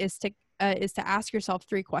state is to ask yourself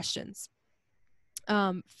three questions.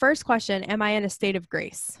 First question, am I in a state of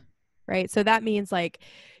grace, right? So that means like,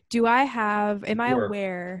 am I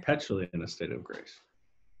aware? Perpetually in a state of grace.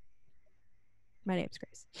 My name's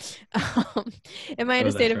Grace. Am I in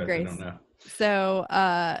a state of grace? I don't know.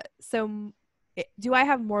 So do I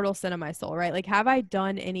have mortal sin in my soul, right? Like, have I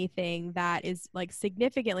done anything that is like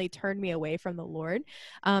significantly turned me away from the Lord?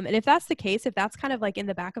 And if that's the case, if that's kind of like in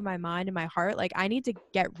the back of my mind and my heart, like I need to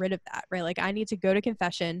get rid of that, right? Like I need to go to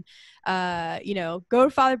confession, go to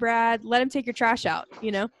Father Brad, let him take your trash out,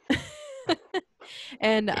 and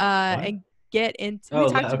get into, we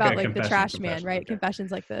talked about like the trash man, right? Okay. Confession's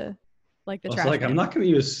like the trash man. I'm not going to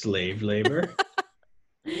use slave labor.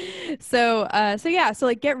 So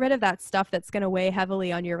like get rid of that stuff that's going to weigh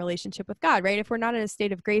heavily on your relationship with God, right? If we're not in a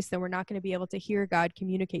state of grace, then we're not going to be able to hear God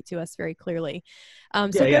communicate to us very clearly. Go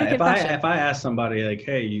to confession. If I ask somebody like,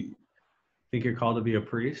 hey, you think you're called to be a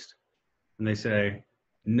priest? And they say,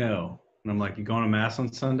 no. And I'm like, you going to mass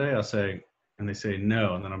on Sunday? And they say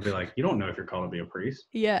no. And then I'll be like, you don't know if you're called to be a priest.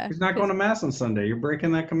 Yeah. He's not going to mass on Sunday. You're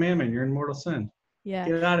breaking that commandment. You're in mortal sin. Yeah.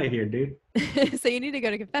 Get out of here, dude. So you need to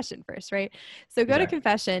go to confession first, right? So go to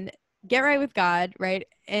confession, get right with God, right?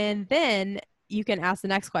 And then you can ask the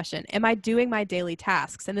next question. Am I doing my daily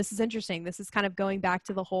tasks? And this is interesting. This is kind of going back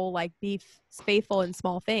to the whole like be faithful in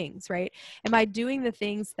small things, right? Am I doing the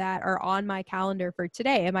things that are on my calendar for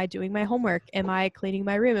today? Am I doing my homework? Am I cleaning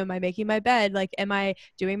my room? Am I making my bed? Like, am I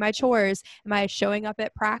doing my chores? Am I showing up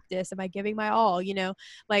at practice? Am I giving my all?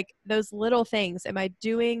 Like those little things. Am I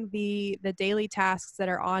doing the daily tasks that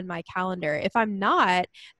are on my calendar? If I'm not,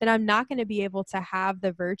 then I'm not going to be able to have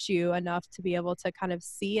the virtue enough to be able to kind of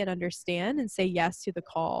see and understand and say yes to the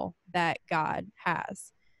call that God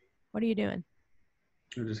has. What are you doing?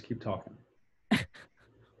 Or just keep talking.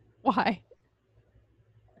 Why?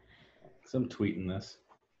 So I'm tweeting this.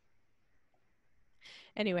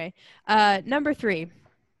 Anyway, number 3,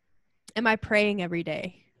 am I praying every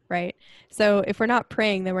day? Right? So if we're not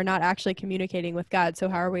praying, then we're not actually communicating with God. So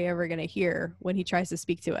how are we ever going to hear when he tries to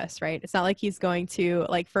speak to us, right? It's not like he's going to,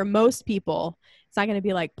 like for most people, it's not going to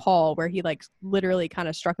be like Paul where he like literally kind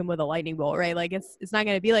of struck him with a lightning bolt, right? Like it's not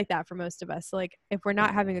going to be like that for most of us. So like if we're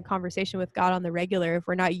not having a conversation with God on the regular, if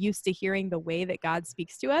we're not used to hearing the way that God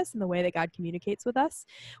speaks to us and the way that God communicates with us,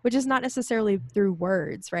 which is not necessarily through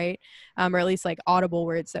words, right? Or at least like audible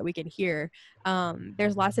words that we can hear.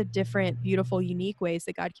 There's lots of different, beautiful, unique ways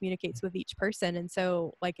that God communicates with each person. And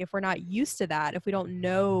so like, if we're not used to that, if we don't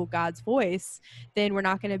know God's voice, then we're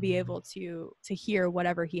not going to be able to hear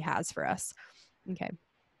whatever he has for us. Okay.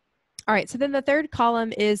 All right, so then the third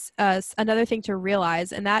column is another thing to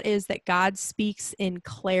realize, and that is that God speaks in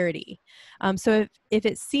clarity. So if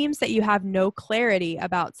it seems that you have no clarity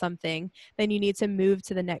about something, then you need to move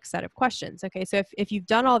to the next set of questions. Okay, so if you've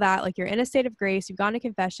done all that, like you're in a state of grace, you've gone to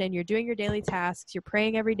confession, you're doing your daily tasks, you're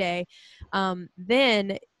praying every day,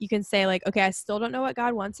 then you can say like, okay, I still don't know what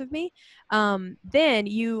God wants of me. Then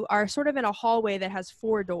you are sort of in a hallway that has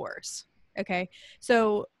 4 doors. Okay,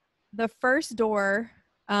 so the first door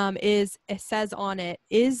is, it says on it,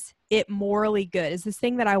 is it morally good? Is this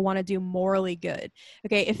thing that I want to do morally good?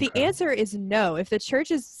 Okay, if the answer is no, if the church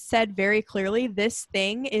has said very clearly this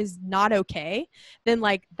thing is not okay, then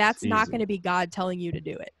like that's not going to be God telling you to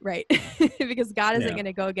do it, right? Because God isn't going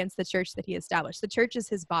to go against the church that he established. The church is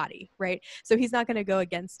his body, right? So he's not going to go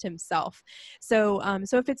against himself. So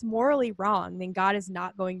so if it's morally wrong, then God is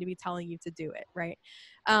not going to be telling you to do it, right?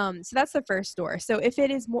 So that's the first door. So if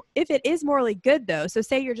it is morally good though, so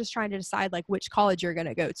say you're just trying to decide like which college you're going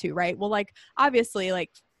to go to, right? Well, like obviously,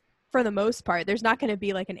 like for the most part, there's not going to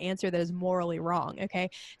be like an answer that is morally wrong. Okay.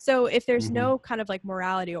 So if there's no kind of like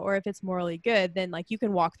morality, or if it's morally good, then like you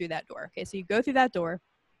can walk through that door. Okay. So you go through that door,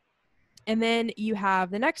 and then you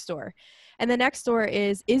have the next door. And the next door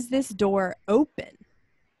is this door open?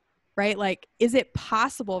 Right? Like, is it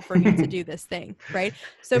possible for me to do this thing? Right?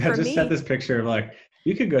 So yeah, for just me, set this picture of like,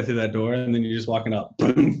 you could go through that door and then you're just walking up,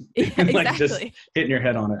 boom, yeah, and like exactly. just hitting your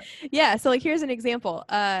head on it. Yeah. So like, here's an example.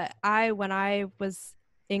 When I was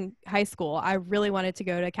in high school, I really wanted to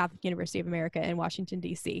go to Catholic University of America in Washington,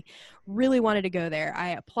 D.C. Really wanted to go there.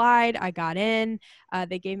 I applied, I got in,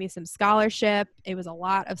 they gave me some scholarship. It was a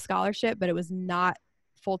lot of scholarship, but it was not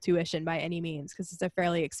full tuition by any means, because it's a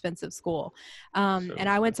fairly expensive school. And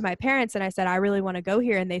I went to my parents and I said, I really want to go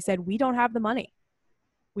here. And they said, we don't have the money.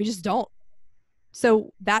 We just don't.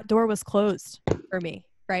 So that door was closed for me,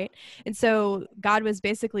 right? And so God was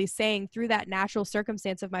basically saying, through that natural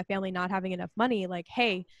circumstance of my family not having enough money, like,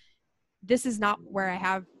 hey, this is not where I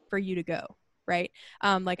have for you to go, right?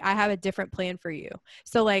 Like I have a different plan for you.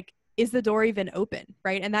 So like, is the door even open,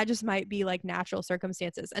 right? And that just might be like natural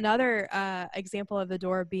circumstances. Another example of the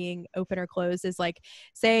door being open or closed is like,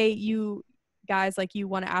 say you guys, like you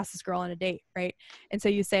want to ask this girl on a date, right? And so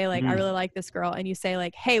you say like, I really like this girl, and you say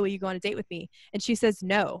like, hey, will you go on a date with me? And she says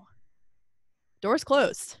no. Door's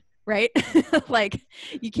closed, right? Like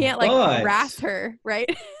you can't like harass her, right?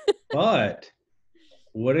 But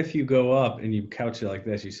what if you go up and you couch it like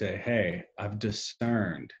this? You say, hey, I've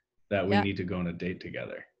discerned that we need to go on a date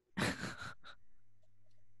together.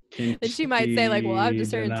 Then she might say like, well, I've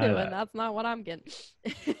discerned too, and that's not what I'm getting.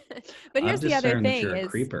 But here's the other thing is,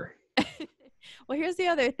 creeper. Well, here's the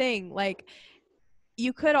other thing. Like,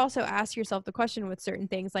 you could also ask yourself the question with certain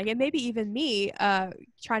things, like, and maybe even me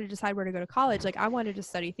trying to decide where to go to college. Like I wanted to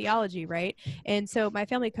study theology, right? And so my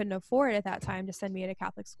family couldn't afford at that time to send me to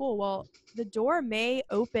Catholic school. Well, the door may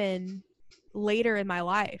open later in my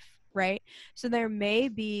life, right? So there may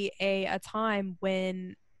be a time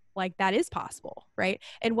when like that is possible, right?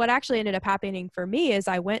 And what actually ended up happening for me is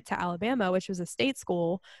I went to Alabama, which was a state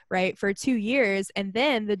school, right, for 2 years. And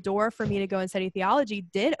then the door for me to go and study theology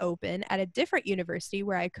did open at a different university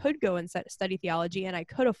where I could go and study theology, and I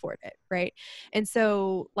could afford it, right? And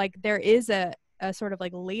so like there is a sort of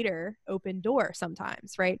like later open door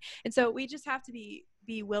sometimes, right? And so we just have to be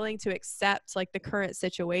willing to accept like the current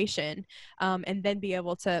situation, and then be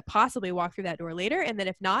able to possibly walk through that door later. And then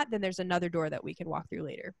if not, then there's another door that we can walk through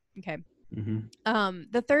later. Okay.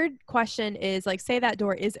 The third question is like, say that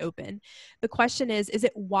door is open. The question is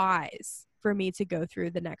it wise for me to go through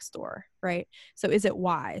the next door, right? So is it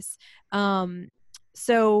wise?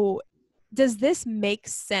 So does this make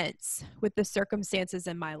sense with the circumstances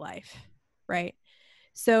in my life, right?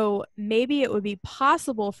 So maybe it would be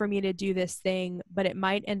possible for me to do this thing, but it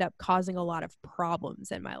might end up causing a lot of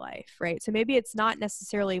problems in my life, right? So maybe it's not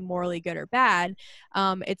necessarily morally good or bad.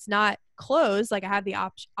 It's not closed, like I have the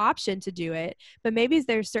option to do it, but maybe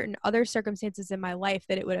there's certain other circumstances in my life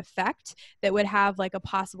that it would affect that would have like a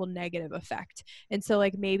possible negative effect. And so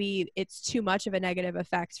like maybe it's too much of a negative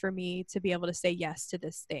effect for me to be able to say yes to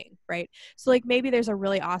this thing, right? So like maybe there's a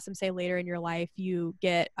really awesome, say later in your life, you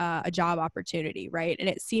get a job opportunity, right? And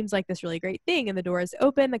it seems like this really great thing, and the door is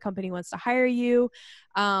open, the company wants to hire you.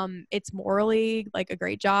 It's morally like a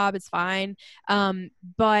great job, it's fine.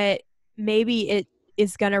 But maybe it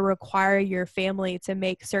is going to require your family to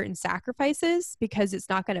make certain sacrifices because it's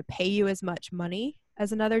not going to pay you as much money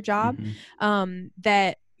as another job,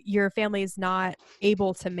 that your family is not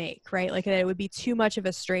able to make, right? Like that it would be too much of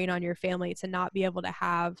a strain on your family to not be able to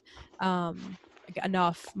have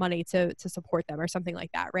enough money to support them or something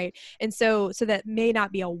like that, right? And so that may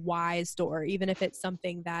not be a wise door, even if it's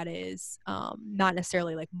something that is not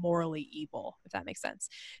necessarily like morally evil, if that makes sense.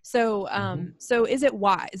 So so is it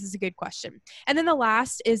wise is a good question. And then the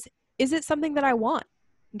last is it something that I want?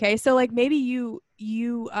 Okay, so like maybe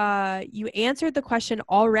you answered the question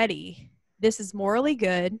already. This is morally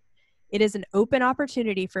good. It is an open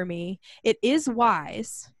opportunity for me. It is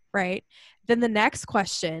wise, right? Then the next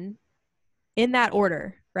question, in that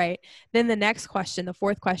order, right? Then the next question, the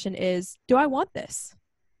fourth question is, do I want this?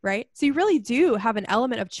 Right? So you really do have an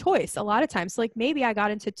element of choice a lot of times. So like maybe I got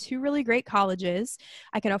into 2 really great colleges.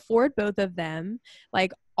 I can afford both of them.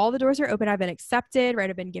 Like all the doors are open. I've been accepted, right?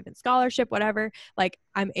 I've been given scholarship, whatever. Like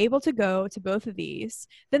I'm able to go to both of these.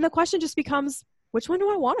 Then the question just becomes, which one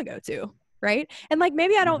do I want to go to? Right. And like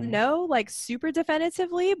maybe I don't know like super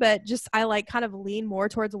definitively, but just I like kind of lean more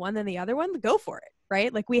towards one than the other one. Go for it.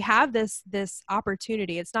 Right. Like we have this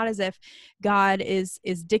opportunity. It's not as if God is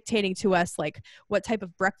dictating to us like what type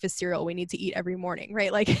of breakfast cereal we need to eat every morning.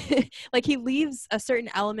 Right. Like like he leaves a certain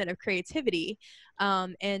element of creativity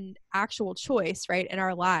and actual choice, right, in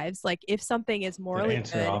our lives. Like if something is morally the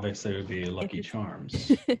answer good, obviously would be Lucky it's Charms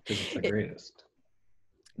because it's the greatest.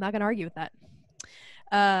 I'm not going to argue with that.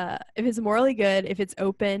 If it's morally good, if it's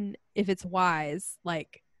open, if it's wise,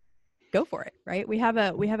 like go for it, right? We have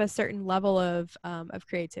a certain level of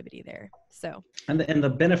creativity there. So And the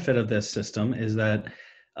benefit of this system is that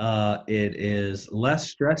it is less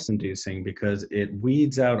stress inducing because it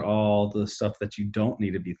weeds out all the stuff that you don't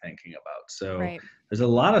need to be thinking about. So right. there's a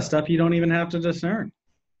lot of stuff you don't even have to discern.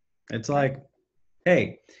 It's like,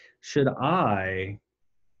 hey, should I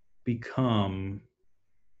become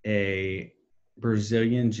a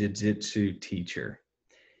Brazilian jiu-jitsu teacher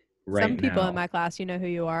right Some people in now? my class, you know who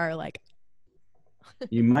you are, like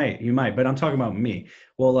You might, but I'm talking about me.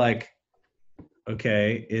 Well, like,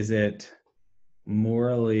 okay, is it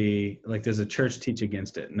morally, like, does the church teach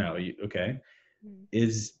against it? No. Okay.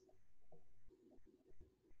 Is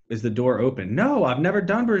the door open? No, I've never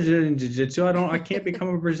done Brazilian jiu-jitsu. I can't become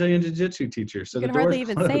a Brazilian jiu-jitsu teacher. So you the can door's hardly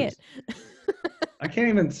even say it. closed. I can't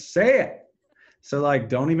even say it. So like,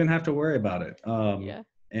 don't even have to worry about it. Yeah.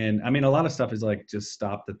 And I mean, a lot of stuff is like just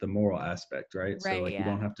stopped at the moral aspect, right? So Right. like, you Yeah.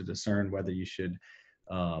 don't have to discern whether you should,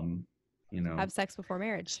 Have sex before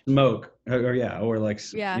marriage. smoke or like,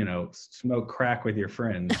 Yeah. smoke crack with your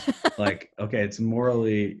friends. Like, okay, it's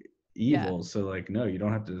morally Yeah. evil. So like, no, you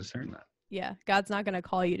don't have to discern that. Yeah. God's not going to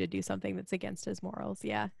call you to do something that's against his morals.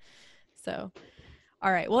 Yeah. So,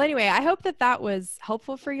 all right. Well, anyway, I hope that was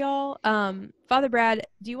helpful for y'all. Father Brad,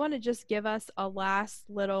 do you want to just give us a last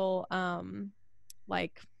little,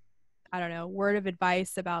 like, I don't know, word of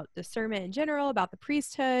advice about discernment in general, about the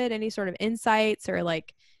priesthood, any sort of insights or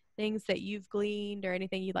like things that you've gleaned or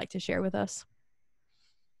anything you'd like to share with us?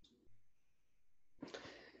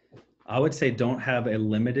 I would say don't have a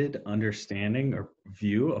limited understanding or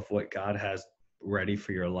view of what God has ready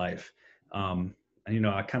for your life. And,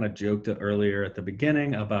 I kind of joked earlier at the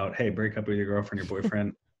beginning about, hey, break up with your girlfriend, your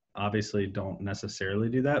boyfriend. Obviously, don't necessarily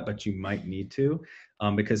do that, but you might need to,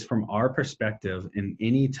 because from our perspective, in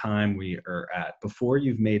any time we are at, before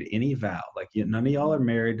you've made any vow, like none of y'all are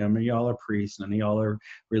married, none of y'all are priests, none of y'all are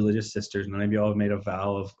religious sisters, none of y'all have made a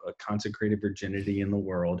vow of a consecrated virginity in the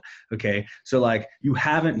world. Okay, so like you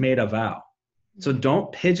haven't made a vow, so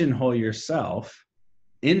don't pigeonhole yourself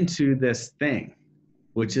into this thing,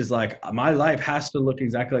 which is like, my life has to look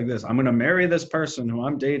exactly like this. I'm going to marry this person who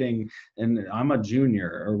I'm dating, and I'm a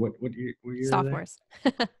junior, or what year Sophomores.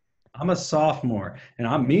 are they? I'm a sophomore,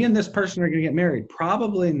 and me and this person are going to get married.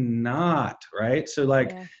 Probably not, right? So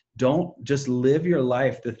like, don't just live your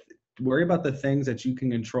life. Worry about the things that you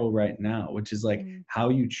can control right now, which is like how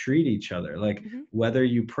you treat each other, like whether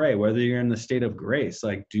you pray, whether you're in the state of grace,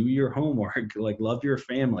 like do your homework, like love your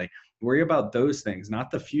family. Worry about those things, not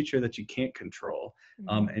the future that you can't control.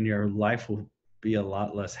 And your life will be a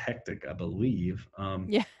lot less hectic, I believe.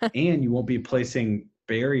 And you won't be placing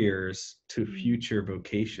barriers to future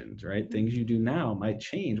vocations, right? Things you do now might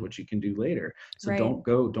change what you can do later. So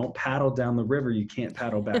don't paddle down the river you can't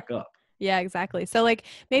paddle back up. Yeah, exactly. So like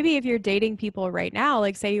maybe if you're dating people right now,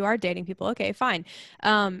 like say you are dating people, okay, fine.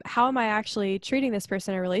 How am I actually treating this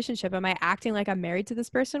person in a relationship? Am I acting like I'm married to this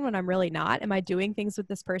person when I'm really not? Am I doing things with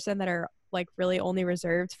this person that are like really only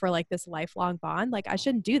reserved for like this lifelong bond? Like I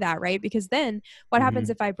shouldn't do that, right? Because then what happens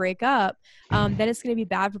if I break up? Then it's going to be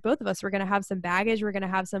bad for both of us. We're going to have some baggage. We're going to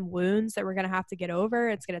have some wounds that we're going to have to get over.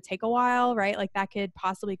 It's going to take a while, right? Like that could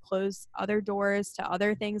possibly close other doors to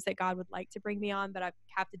other things that God would like to bring me on, but I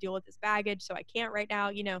have to deal with this baggage, so I can't right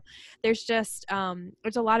now. There's just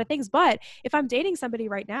there's a lot of things. But if I'm dating somebody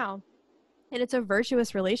right now And it's a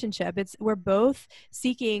virtuous relationship. We're both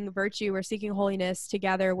seeking virtue. We're seeking holiness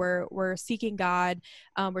together. We're seeking God.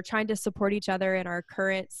 We're trying to support each other in our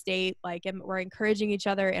current state. Like, and we're encouraging each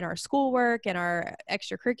other in our schoolwork and our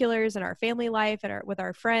extracurriculars and our family life and with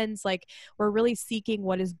our friends. Like, we're really seeking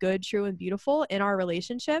what is good, true, and beautiful in our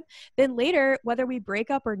relationship. Then later, whether we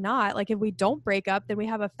break up or not, like if we don't break up, then we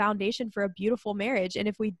have a foundation for a beautiful marriage. And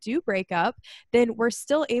if we do break up, then we're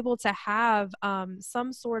still able to have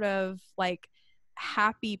some sort of like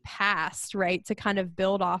happy past, right, to kind of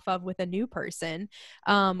build off of with a new person,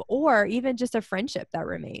 or even just a friendship that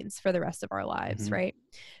remains for the rest of our lives, Mm-hmm. right?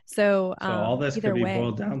 So all this either could be way.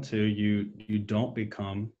 boiled down to you don't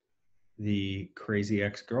become the crazy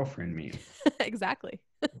ex-girlfriend meme. Exactly.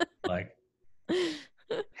 Like,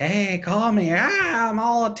 hey, call me. I'm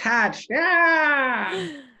all attached.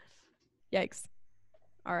 Yikes.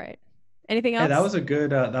 All right. Anything Hey, else? that was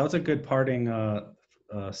a good parting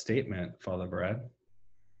statement, Father Brad.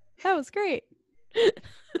 That was great.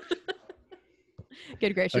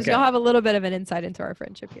 Good gracious. Okay. You'll have a little bit of an insight into our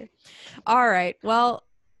friendship here. All right. Well,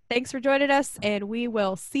 thanks for joining us, and we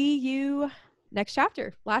will see you next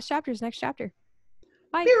chapter. Last chapter is next chapter.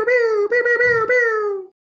 Bye. Pew, pew, pew, pew, pew, pew.